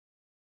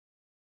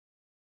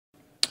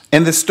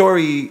In the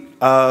story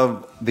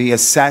of the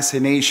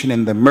assassination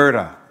and the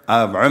murder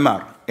of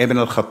Umar ibn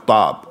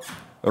al-Khattab,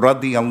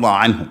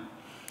 radiyallahu anhu,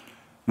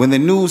 when the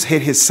news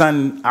hit his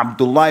son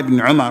Abdullah ibn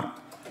Umar,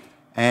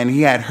 and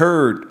he had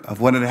heard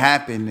of what had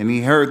happened, and he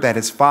heard that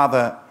his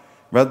father,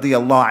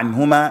 radiyallahu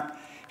anhuma,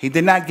 he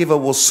did not give a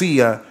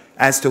wasiyah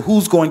as to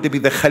who's going to be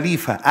the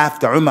Khalifa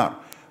after Umar.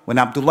 When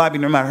Abdullah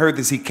ibn Umar heard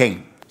this, he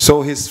came.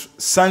 So his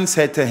son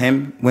said to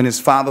him, when his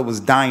father was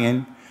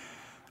dying,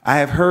 I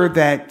have heard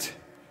that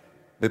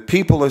the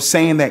people are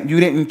saying that you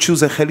didn't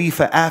choose a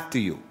Khalifa after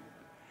you.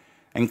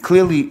 And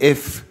clearly,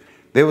 if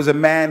there was a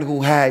man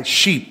who had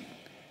sheep,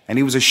 and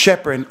he was a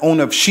shepherd and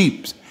owner of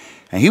sheep,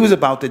 and he was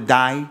about to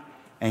die,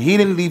 and he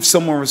didn't leave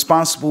someone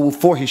responsible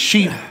for his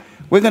sheep,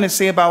 we're going to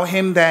say about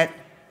him that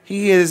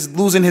he is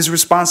losing his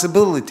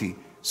responsibility.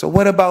 So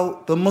what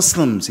about the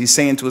Muslims? He's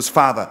saying to his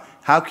father,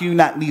 how can you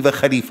not leave a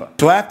Khalifa?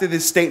 So after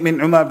this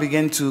statement, Umar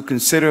began to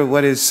consider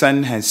what his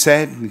son had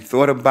said. He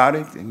thought about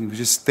it, and he was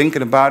just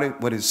thinking about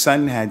it, what his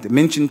son had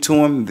mentioned to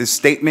him, this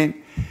statement.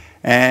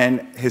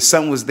 And his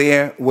son was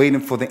there waiting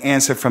for the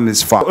answer from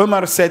his father.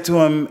 Umar said to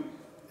him,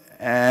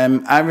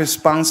 am I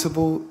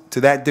responsible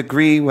to that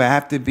degree where I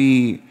have to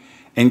be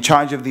in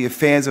charge of the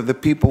affairs of the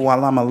people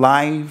while I'm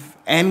alive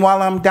and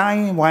while I'm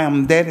dying, while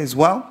I'm dead as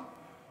well?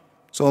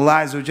 So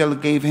Allah Azza wa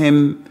Jalla gave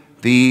him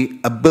the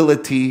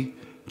ability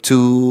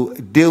to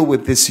deal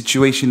with this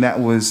situation that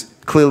was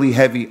clearly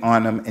heavy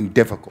on him and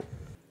difficult.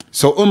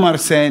 So Umar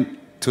said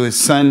to his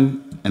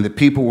son, and the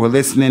people were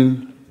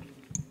listening,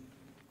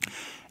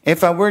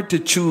 if I were to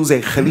choose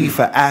a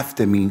Khalifa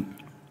after me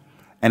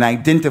and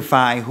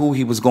identify who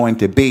he was going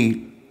to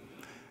be,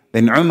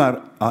 then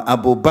Umar,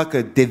 Abu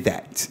Bakr did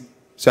that.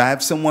 So I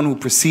have someone who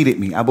preceded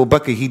me. Abu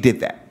Bakr, he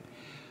did that.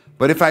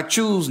 But if I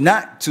choose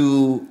not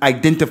to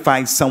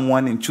identify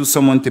someone and choose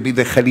someone to be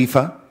the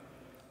Khalifa,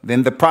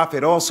 then the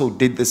Prophet also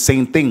did the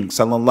same thing,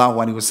 sallallahu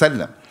alaihi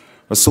wasallam.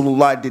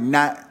 Rasulullah did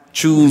not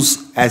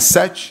choose as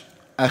such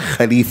a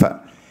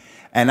Khalifa.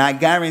 And I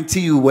guarantee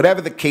you, whatever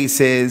the case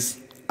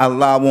is,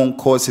 Allah won't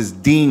cause his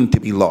deen to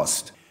be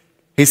lost.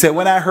 He said,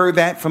 when I heard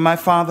that from my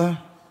father,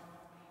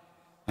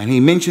 and he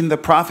mentioned the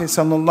Prophet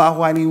sallallahu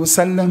alaihi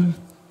wasallam,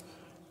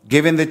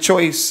 given the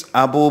choice,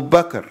 Abu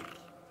Bakr,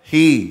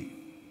 he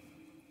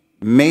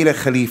made a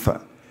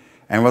Khalifa.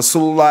 And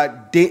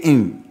Rasulullah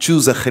didn't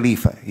choose a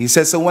Khalifa. He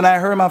said, so when I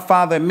heard my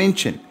father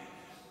mention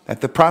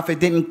that the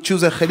Prophet didn't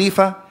choose a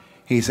Khalifa,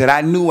 he said,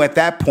 I knew at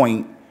that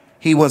point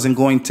he wasn't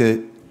going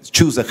to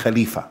choose a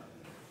Khalifa.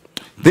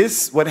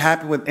 This, what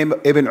happened with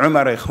Ibn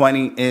Umar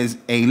Ikhwani, is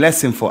a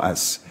lesson for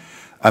us.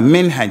 A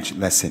minhaj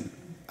lesson.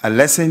 A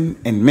lesson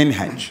in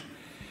minhaj.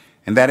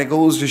 And that it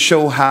goes to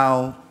show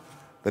how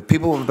the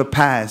people of the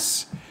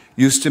past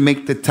used to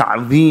make the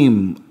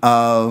ta'zeem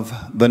of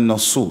the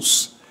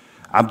nusus.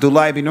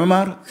 Abdullah ibn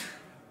Umar,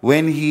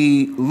 when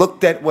he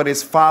looked at what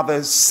his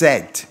father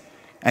said,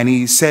 and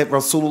he said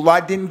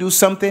Rasulullah didn't do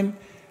something,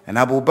 and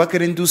Abu Bakr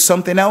didn't do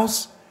something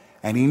else,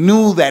 and he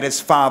knew that his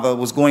father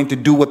was going to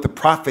do what the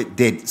Prophet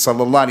did,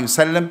 sallallahu alaihi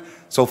wasallam.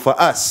 So for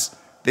us,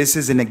 this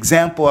is an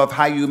example of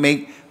how you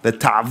make the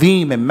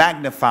ta'zeem and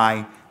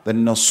magnify the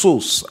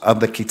nusus of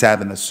the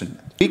Kitab and the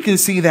Sunnah. We can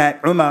see that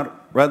Umar,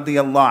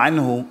 radiyallahu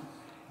anhu,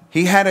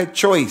 he had a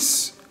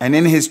choice. And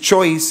in his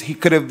choice, he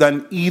could have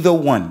done either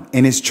one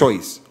in his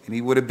choice. And he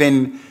would have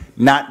been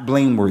not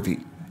blameworthy.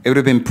 It would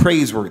have been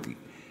praiseworthy.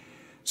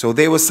 So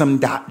there was some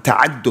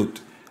ta'addud,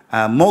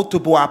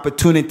 multiple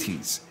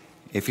opportunities.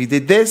 If he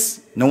did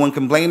this, no one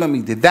can blame him.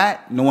 He did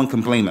that, no one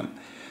can blame him.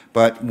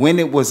 But when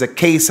it was a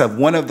case of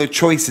one of the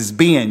choices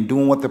being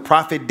doing what the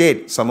Prophet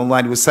did,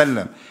 sallallahu alaihi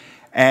wasallam,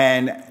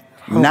 and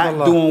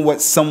not doing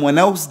what someone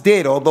else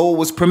did, although it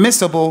was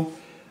permissible,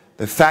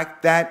 the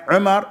fact that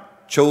Umar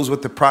chose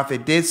what the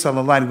Prophet did,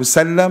 sallallahu alaihi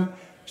wasallam,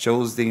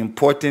 shows the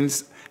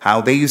importance,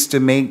 how they used to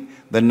make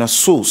the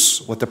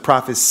nusus, what the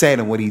Prophet said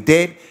and what he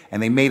did,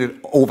 and they made it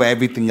over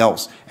everything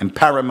else, and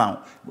paramount,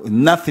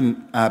 nothing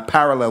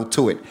parallel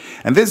to it.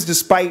 And this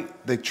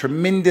despite the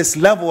tremendous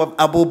level of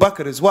Abu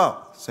Bakr as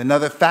well. It's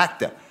another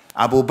factor.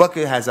 Abu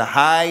Bakr has a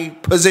high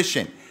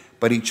position,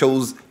 but he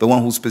chose the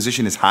one whose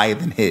position is higher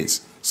than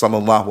his,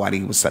 sallallahu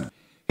alaihi wasallam.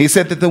 He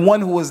said that the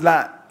one who was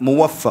not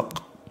muwaffaq,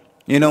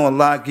 you know,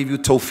 Allah give you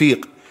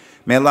tawfiq,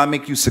 may Allah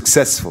make you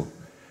successful.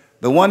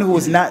 The one who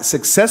is not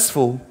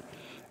successful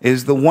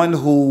is the one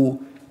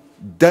who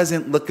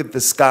doesn't look at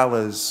the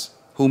scholars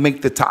who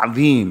make the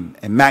ta'zeem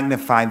and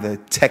magnify the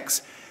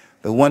text.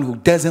 The one who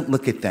doesn't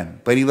look at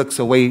them, but he looks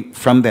away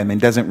from them and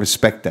doesn't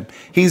respect them.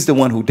 He's the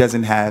one who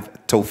doesn't have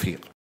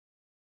tawfiq.